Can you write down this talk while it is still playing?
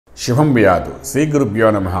శుభం వ్యాధు శ్రీ గురుభ్యో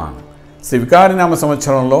నమః. శ్రీ వికారి నామ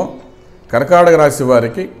సంవత్సరంలో కర్కాటక రాశి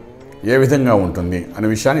వారికి ఏ విధంగా ఉంటుంది అనే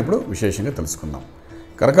విషయాన్ని ఇప్పుడు విశేషంగా తెలుసుకుందాం.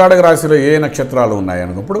 కర్కాటక రాశిలో ఏ నక్షత్రాలు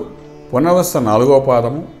ఉన్నాయనుకున్నప్పుడు పునర్వసు 4వ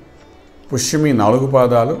పాదము, పుష్యమి 4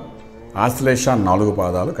 పాదాలు, ఆశ్లేష 4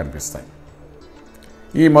 పాదాలు కనిపిస్తాయి.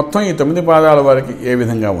 ఈ మొత్తం ఈ 9 పాదాల వారికి ఏ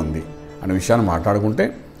విధంగా ఉంది అనే విషయాన్ని మాట్లాడుకుంటే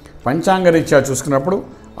పంచాంగ రీత్యా చూసుకున్నప్పుడు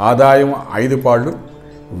ఆదాయం 5 పాళ్ళు,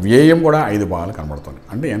 వ్యయం కూడా 5 పాలు కనబడుతుంది.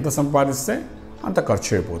 అంటే ఎంత సంపాదిస్తే అంత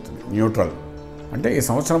ఖర్చు అయిపోతుంది. న్యూట్రల్ అంటే ఈ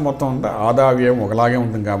సంవత్సరం మొత్తం అంతా ఆదాయం ఒకలాగే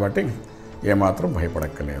ఉంటుంది కాబట్టి ఏమాత్రం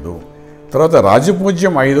భయపడక్కలేదు. తర్వాత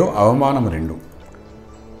రాజపూజ్యం 5, అవమానం 2.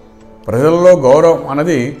 ప్రజల్లో గౌరవం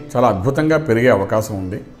అనేది చాలా అద్భుతంగా పెరిగే అవకాశం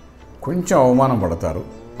ఉంది. కొంచెం అవమానం పడతారు.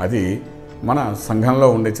 అది మన సంఘంలో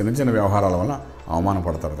ఉండే చిన్న చిన్న వ్యవహారాల వల్ల అవమానం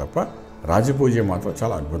పడతారు తప్ప రాజపూజ్యం మాత్రం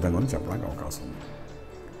చాలా అద్భుతంగా అని చెప్పడానికి అవకాశం ఉంది.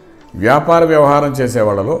 వ్యాపార వ్యవహారం చేసే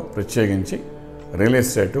వాళ్ళలో ప్రత్యేకించి real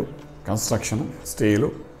estate, construction, steel,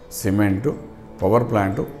 cement, power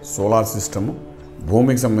plant, solar system,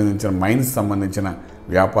 భూమికి సంబంధించిన మైన్స్ సంబంధించిన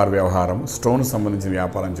వ్యాపార వ్యవహారం, స్టోన్ సంబంధించిన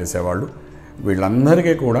వ్యాపారం చేసేవాళ్ళు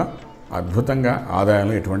వీళ్ళందరికీ కూడా అద్భుతంగా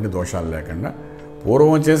ఆదాయంలో ఎటువంటి దోషాలు లేకుండా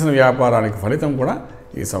పూర్వం చేసిన వ్యాపారానికి ఫలితం కూడా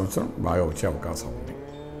ఈ సంవత్సరం బాగా వచ్చే అవకాశం ఉంది.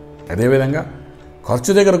 అదేవిధంగా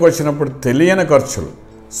ఖర్చు దగ్గరకు వచ్చినప్పుడు తెలియని ఖర్చులు,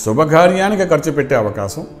 శుభకార్యానికి ఖర్చు పెట్టే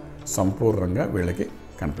అవకాశం సంపూర్ణంగా వీళ్ళకి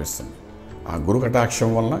కనిపిస్తుంది. ఆ గురు కటాక్షం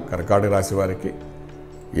వలన కర్కాటక రాశి వారికి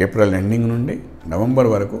ఏప్రిల్ ఎండింగ్ నుండి నవంబర్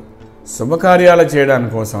వరకు శుభకార్యాలు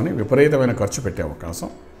చేయడానికి కోసమని విపరీతమైన ఖర్చు పెట్టే అవకాశం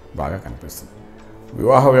బాగా కనిపిస్తుంది.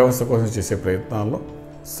 వివాహ వ్యవస్థ కోసం చేసే ప్రయత్నాల్లో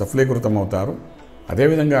సఫలీకృతం అవుతారు.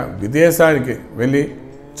 అదేవిధంగా విదేశానికి వెళ్ళి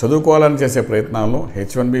చదువుకోవాలని చేసే ప్రయత్నాల్లో,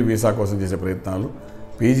 H1B వీసా కోసం చేసే ప్రయత్నాలు,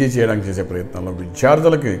 పీజీ చేయడానికి చేసే ప్రయత్నాల్లో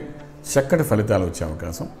విద్యార్థులకి చక్కటి ఫలితాలు వచ్చే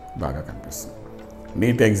అవకాశం బాగా కనిపిస్తుంది.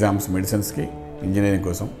 నీట్ ఎగ్జామ్స్, మెడిసిన్స్కి, ఇంజనీరింగ్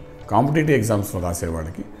కోసం కాంపిటేటివ్ ఎగ్జామ్స్లో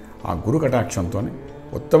రాసేవాడికి ఆ గురు కటాక్షంతో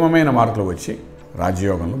ఉత్తమమైన మార్కులు వచ్చి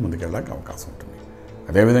రాజయోగంలో ముందుకెళ్ళడానికి అవకాశం ఉంటుంది.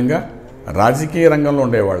 అదేవిధంగా రాజకీయ రంగంలో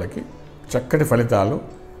ఉండే వాళ్ళకి చక్కటి ఫలితాలు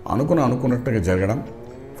అనుకున్నట్టుగా జరగడం,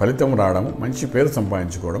 ఫలితం రావడం, మంచి పేరు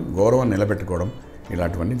సంపాదించుకోవడం, గౌరవం నిలబెట్టుకోవడం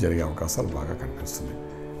ఇలాంటివన్నీ జరిగే అవకాశాలు బాగా కనిపిస్తుంది.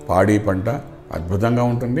 పాడి పంట అద్భుతంగా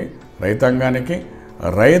ఉంటుంది. రైతాంగానికి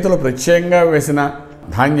రైతులు ప్రత్యేకంగా వేసిన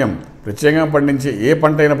ధాన్యం, ప్రత్యేకంగా పండించే ఏ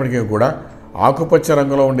పంట అయినప్పటికీ కూడా ఆకుపచ్చ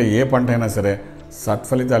రంగులో ఉండే ఏ పంట అయినా సరే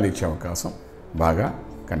సత్ఫలితాలు ఇచ్చే అవకాశం బాగా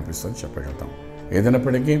కనిపిస్తుంది చెప్పగలుగుతాం.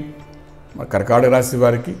 ఏదైనప్పటికీ కర్కాటక రాశి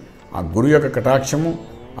వారికి ఆ గురు యొక్క కటాక్షము,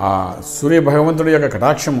 ఆ సూర్య భగవంతుడి యొక్క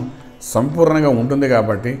కటాక్షము సంపూర్ణంగా ఉంటుంది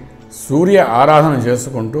కాబట్టి సూర్య ఆరాధన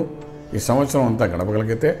చేసుకుంటూ ఈ సంవత్సరం అంతా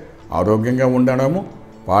గడపగలిగితే ఆరోగ్యంగా ఉండడము,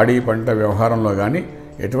 పాడి పంట వ్యవహారంలో కానీ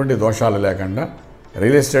ఎటువంటి దోషాలు లేకుండా,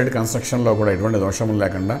 రియల్ ఎస్టేట్ కన్స్ట్రక్షన్లో కూడా ఎటువంటి దోషములు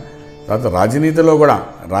లేకుండా, తర్వాత రాజనీతిలో కూడా,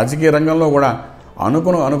 రాజకీయ రంగంలో కూడా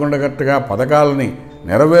అనుకున్నట్టుగా పథకాలని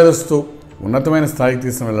నెరవేరుస్తూ ఉన్నతమైన స్థాయికి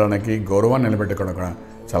తీసుకుని వెళ్ళడానికి, గౌరవాన్ని నిలబెట్టుకోవడం కూడా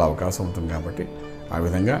చాలా అవకాశం ఉంటుంది కాబట్టి ఆ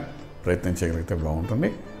విధంగా ప్రయత్నం చేయగలిగితే బాగుంటుంది.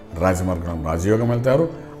 రాజమార్గం, రాజయోగం వెళ్తారు.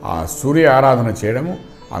 ఆ సూర్య ఆరాధన చేయడము,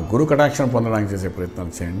 ఆ గురు కటాక్షం పొందడానికి చేసే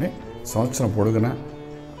ప్రయత్నాలు చేయండి. సంవత్సరం పొడుగున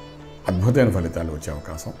అద్భుతమైన ఫలితాలు వచ్చే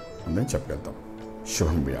అవకాశం ఉందని చెప్పగలుగుతాం.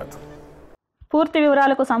 శుభం వ్యాధు. పూర్తి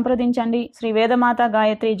వివరాలకు సంప్రదించండి శ్రీ వేదమాత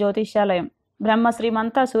గాయత్రి జ్యోతిష్యాలయం, బ్రహ్మశ్రీ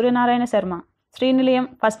మంతా సూర్యనారాయణ శర్మ, శ్రీ నిలయం,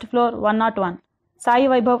 first floor, 101, Sai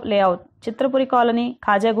Vaibhav layout, Chitrapuri colony,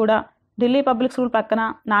 Khajaguda, Delhi public school పక్కన,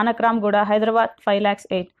 నానక్రామ్గుడ, హైదరాబాద్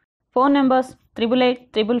 5,08,000. Phone numbers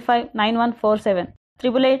 8885559147,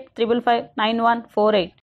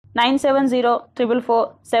 8855559148,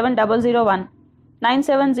 9704447001,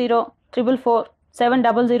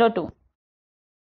 9704447002.